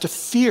we have to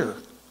fear.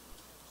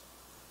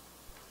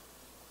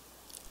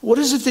 What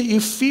is it that you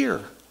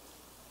fear?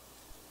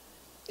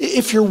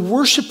 If you're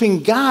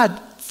worshiping God,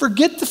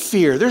 forget the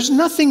fear. There's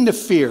nothing to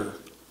fear.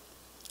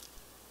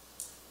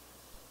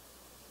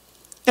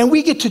 And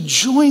we get to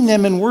join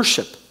them in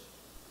worship.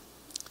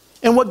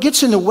 And what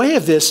gets in the way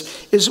of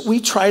this is we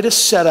try to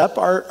set up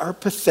our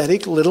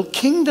pathetic little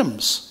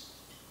kingdoms.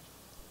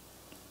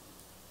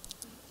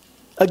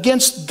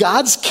 Against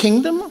God's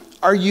kingdom?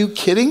 Are you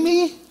kidding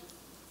me?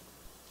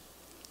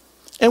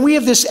 And we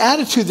have this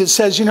attitude that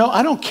says,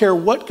 I don't care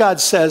what God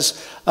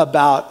says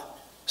about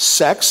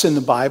sex in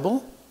the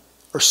Bible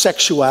or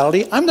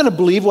sexuality. I'm going to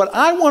believe what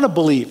I want to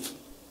believe.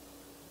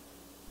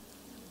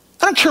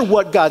 I don't care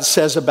what God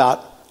says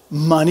about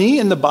money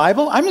in the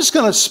Bible. I'm just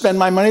going to spend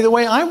my money the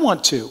way I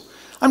want to.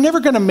 I'm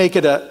never going to make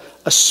it a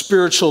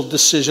spiritual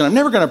decision. I'm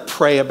never going to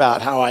pray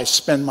about how I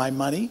spend my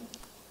money.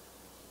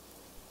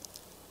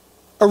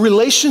 A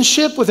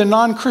relationship with a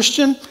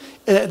non-Christian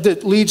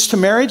that leads to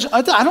marriage,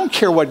 I don't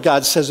care what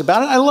God says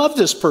about it. I love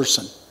this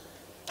person.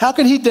 How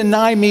can he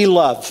deny me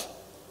love?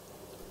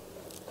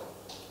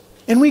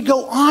 And we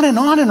go on in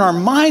our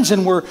minds,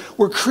 and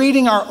we're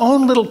creating our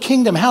own little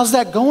kingdom. How's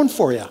that going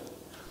for you?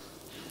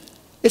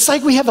 It's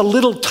like we have a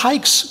little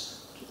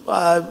Tykes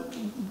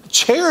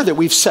chair that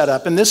we've set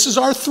up, and this is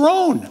our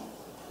throne.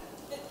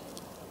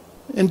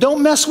 And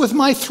don't mess with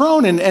my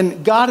throne.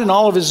 And God in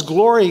all of his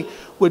glory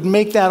would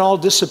make that all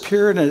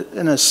disappear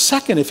in a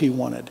second if he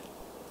wanted.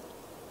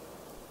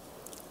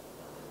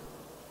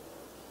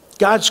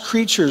 God's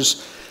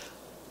creatures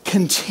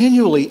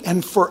continually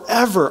and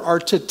forever are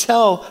to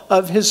tell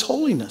of his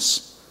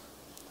holiness.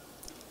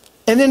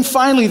 And then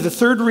finally, the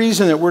third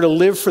reason that we're to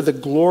live for the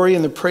glory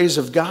and the praise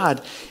of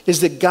God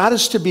is that God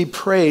is to be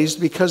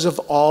praised because of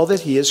all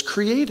that he has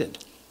created.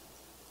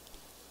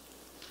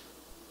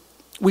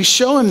 We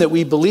show him that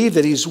we believe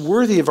that he's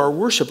worthy of our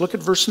worship. Look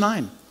at verse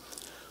 9.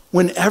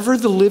 Whenever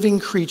the living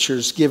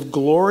creatures give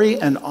glory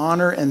and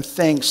honor and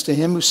thanks to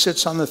him who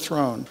sits on the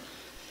throne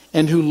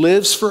and who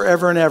lives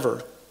forever and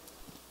ever,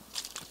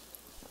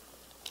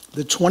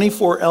 the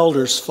 24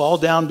 elders fall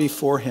down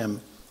before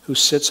him who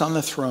sits on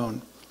the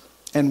throne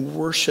and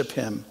worship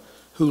him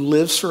who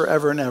lives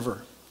forever and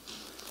ever.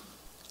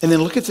 And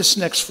then look at this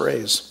next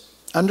phrase.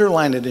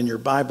 Underline it in your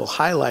Bible.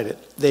 Highlight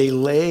it. They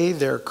lay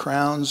their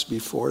crowns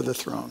before the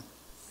throne.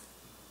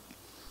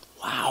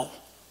 Wow.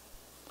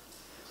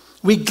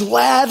 We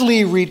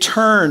gladly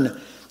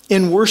return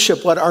in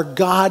worship what our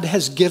God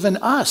has given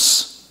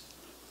us.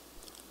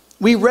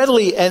 We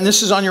readily, and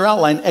this is on your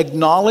outline,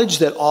 acknowledge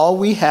that all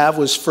we have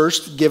was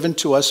first given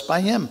to us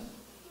by him.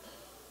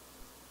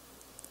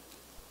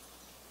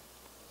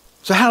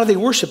 So how do they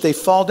worship? They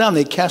fall down.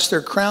 They cast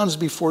their crowns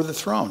before the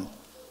throne.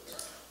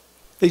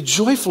 They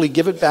joyfully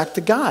give it back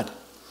to God.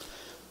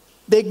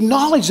 They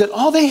acknowledge that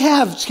all they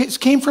have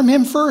came from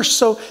him first,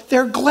 so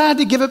they're glad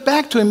to give it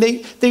back to him.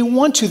 They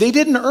want to. They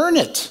didn't earn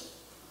it.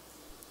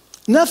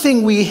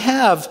 Nothing we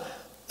have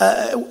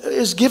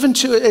is given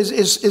to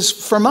is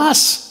from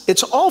us.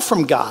 It's all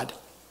from God.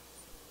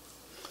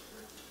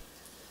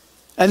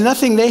 And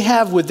nothing they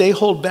have would they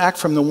hold back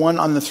from the one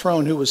on the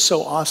throne who was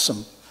so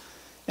awesome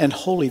and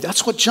holy.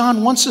 That's what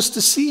John wants us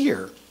to see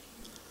here.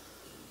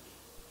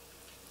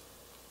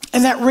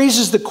 And that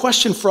raises the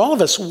question for all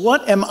of us,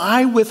 what am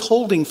I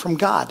withholding from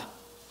God?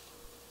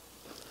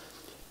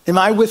 Am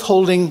I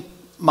withholding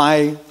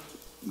my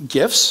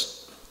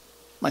gifts,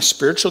 my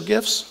spiritual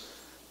gifts?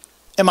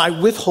 Am I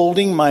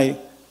withholding my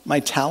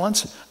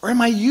talents? Or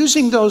am I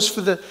using those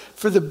for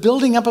the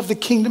building up of the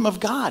kingdom of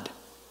God?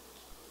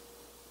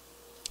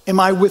 Am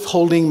I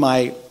withholding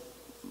my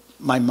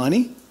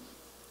money?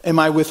 Am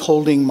I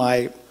withholding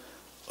my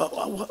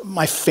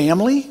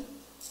family?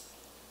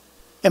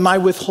 Am I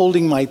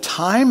withholding my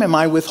time? Am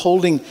I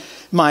withholding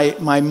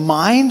my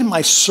mind,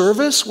 my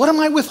service? What am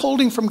I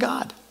withholding from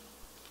God?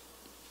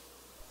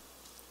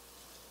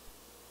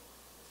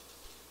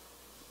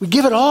 We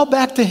give it all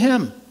back to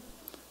him.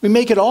 We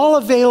make it all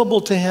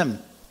available to him.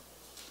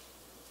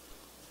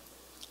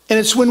 And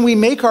it's when we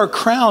make our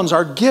crowns,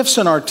 our gifts,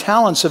 and our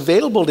talents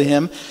available to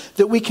him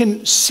that we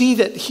can see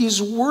that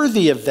he's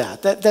worthy of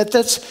that.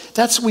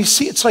 That's we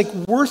see. It's like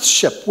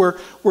worship, where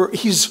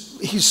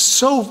he's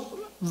so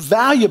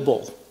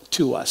valuable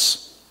to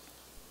us.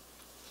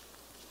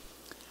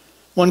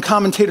 One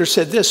commentator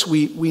said this: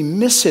 we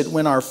miss it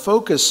when our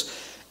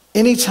focus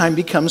Anytime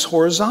becomes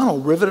horizontal,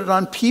 riveted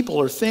on people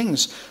or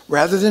things,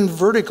 rather than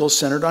vertical,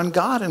 centered on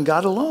God and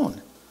God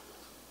alone.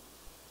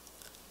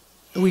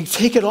 And we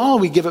take it all,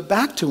 we give it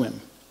back to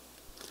him.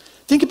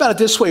 Think about it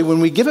this way. When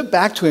we give it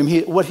back to him,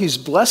 what he's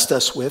blessed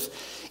us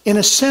with, in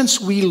a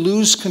sense, we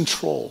lose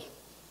control.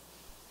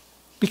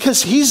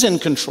 Because he's in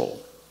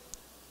control.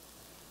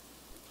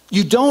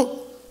 You don't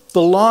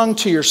belong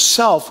to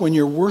yourself when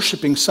you're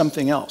worshiping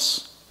something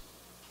else.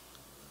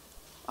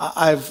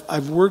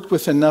 I've worked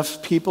with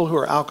enough people who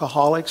are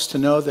alcoholics to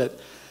know that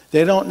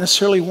they don't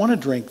necessarily want to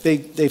drink.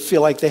 They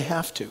feel like they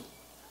have to.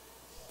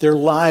 Their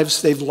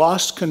lives, they've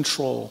lost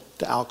control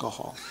to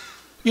alcohol.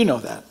 You know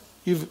that.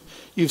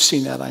 You've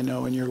seen that, I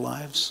know, in your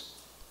lives.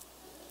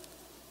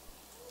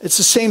 It's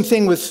the same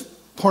thing with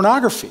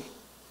pornography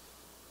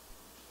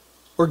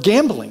or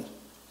gambling.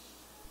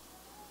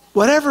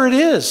 Whatever it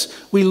is,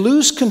 we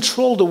lose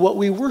control to what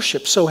we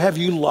worship. So have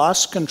you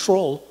lost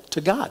control to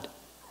God?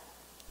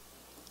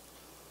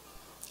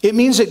 It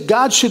means that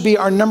God should be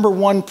our number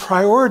one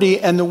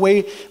priority, and the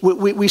way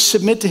we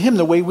submit to him,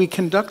 the way we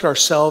conduct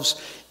ourselves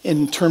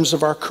in terms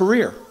of our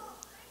career.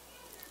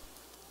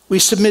 We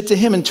submit to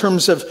him in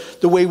terms of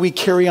the way we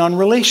carry on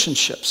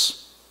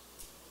relationships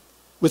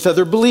with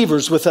other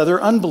believers, with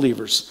other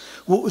unbelievers,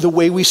 the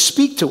way we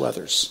speak to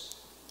others,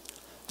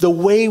 the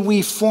way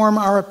we form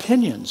our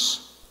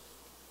opinions,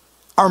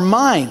 our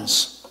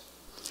minds.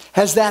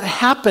 Has that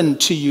happened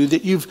to you,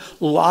 that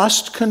you've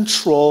lost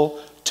control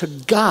to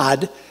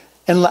God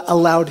and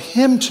allowed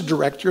him to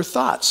direct your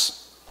thoughts?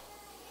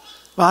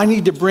 Well, I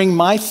need to bring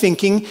my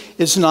thinking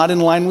is not in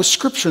line with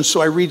Scripture, and so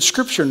I read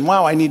Scripture, and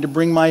wow, I need to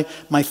bring my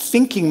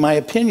thinking, my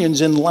opinions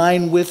in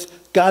line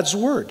with God's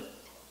Word.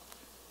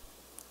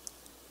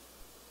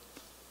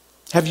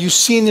 Have you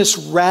seen this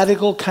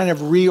radical kind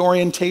of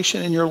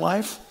reorientation in your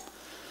life?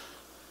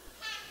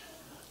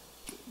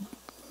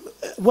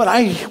 What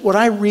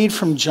I read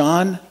from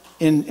John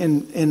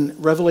in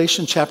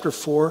Revelation chapter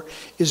 4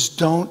 is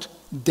don't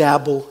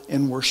dabble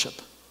in worship.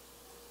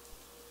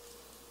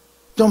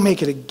 Don't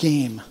make it a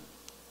game.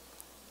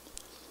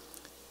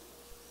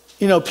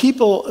 You know,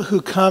 people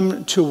who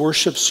come to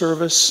worship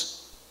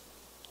service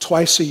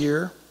twice a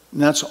year,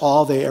 and that's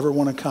all they ever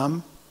want to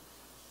come,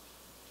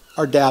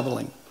 are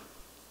dabbling.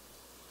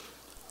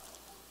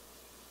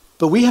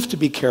 But we have to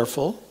be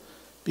careful,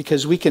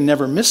 because we can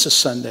never miss a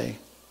Sunday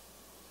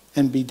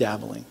and be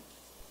dabbling.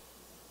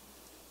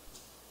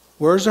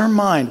 Where's our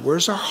mind?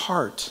 Where's our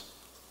heart?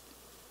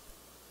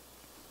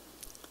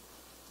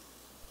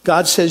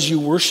 God says, you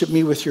worship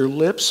me with your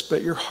lips,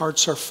 but your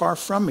hearts are far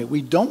from me.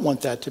 We don't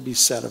want that to be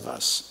said of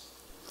us.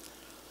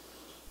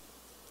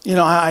 You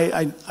know,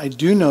 I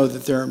do know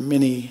that there are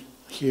many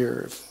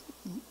here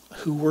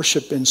who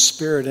worship in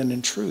spirit and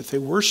in truth. They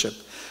worship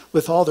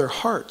with all their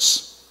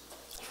hearts.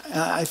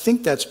 I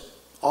think that's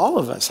all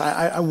of us.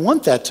 I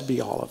want that to be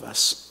all of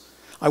us.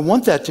 I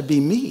want that to be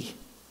me.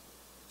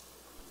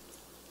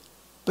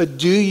 But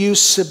do you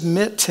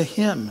submit to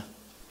him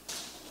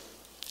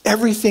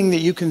everything that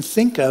you can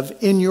think of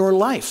in your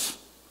life?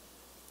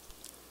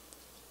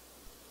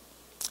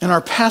 And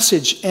our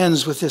passage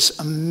ends with this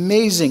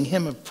amazing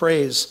hymn of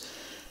praise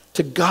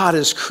to God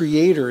as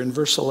creator in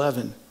verse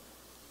 11.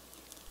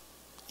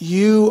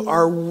 You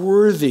are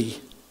worthy,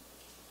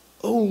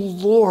 O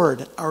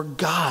Lord, our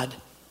God,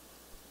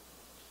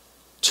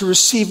 to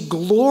receive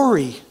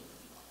glory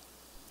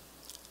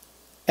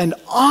and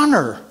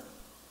honor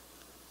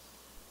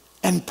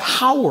and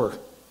power.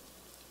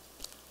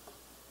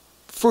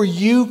 For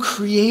you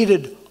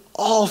created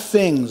all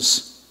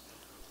things,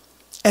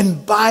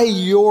 and by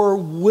your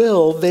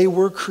will they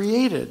were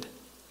created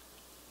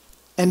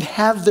and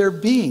have their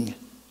being.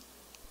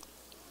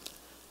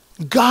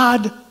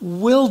 God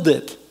willed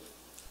it,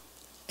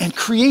 and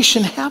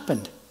creation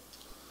happened.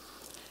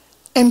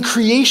 And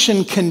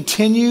creation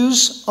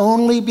continues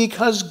only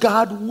because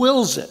God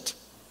wills it.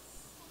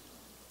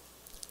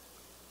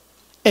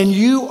 And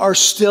you are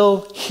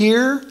still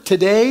here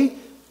today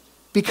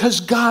because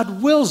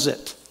God wills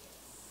it.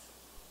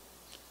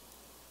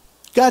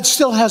 God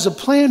still has a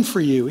plan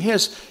for you. He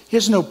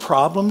has no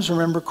problems.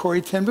 Remember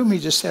Corrie ten Boom? He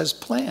just has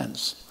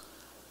plans.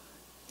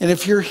 And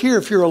if you're here,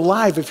 if you're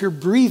alive, if you're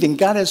breathing,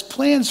 God has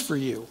plans for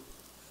you.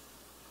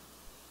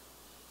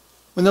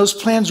 When those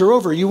plans are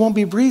over, you won't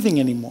be breathing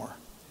anymore.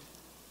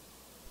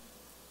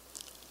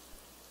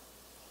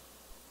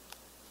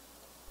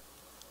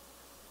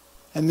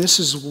 And this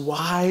is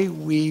why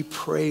we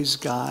praise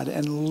God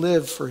and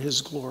live for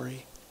his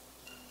glory.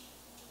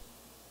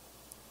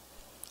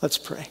 Let's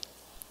pray.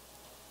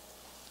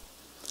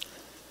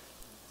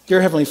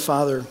 Dear Heavenly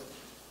Father,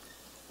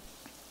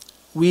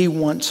 we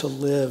want to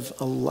live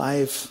a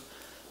life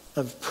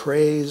of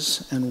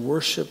praise and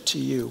worship to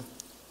you.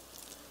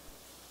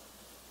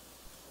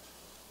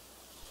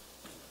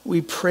 We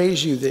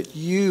praise you that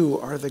you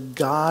are the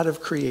God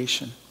of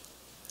creation.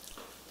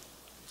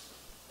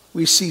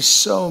 We see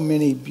so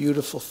many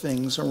beautiful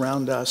things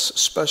around us,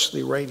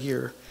 especially right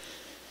here.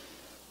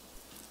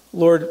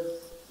 Lord,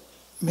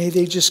 may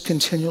they just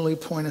continually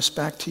point us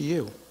back to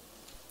you.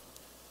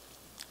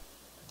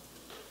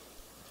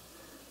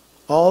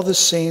 All the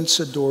saints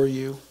adore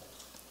you,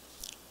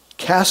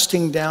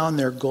 casting down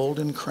their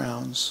golden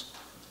crowns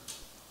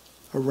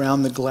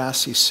around the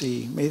glassy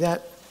sea. May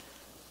that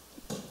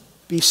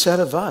be said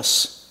of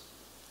us.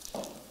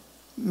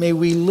 May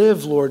we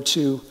live, Lord,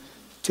 to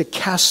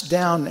cast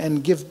down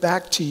and give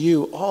back to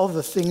you all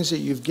the things that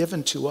you've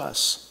given to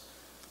us.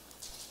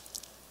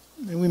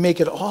 May we make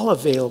it all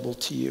available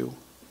to you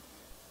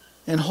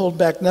and hold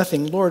back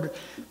nothing. Lord,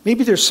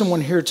 maybe there's someone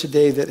here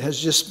today that has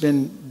just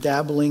been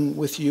dabbling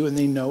with you and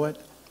they know it.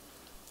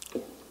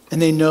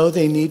 And they know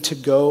they need to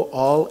go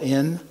all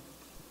in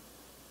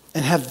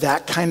and have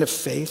that kind of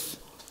faith.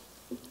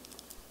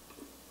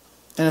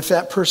 And if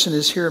that person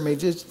is here, may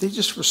they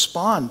just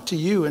respond to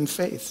you in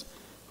faith.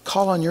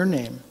 Call on your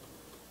name.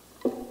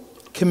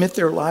 Commit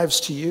their lives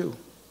to you.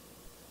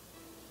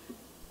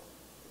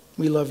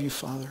 We love you,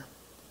 Father.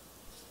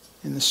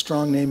 In the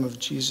strong name of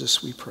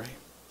Jesus, we pray.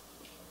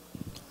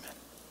 Amen.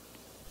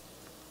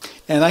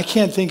 And I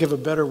can't think of a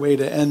better way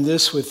to end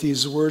this with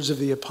these words of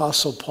the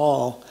Apostle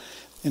Paul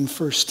in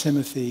 1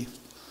 Timothy.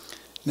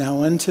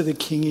 Now unto the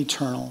King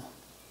eternal,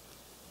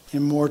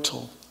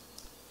 immortal,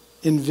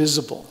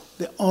 invisible,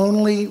 the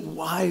only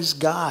wise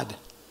God,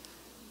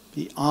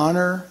 be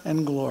honor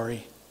and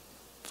glory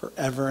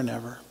forever and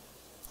ever.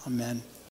 Amen.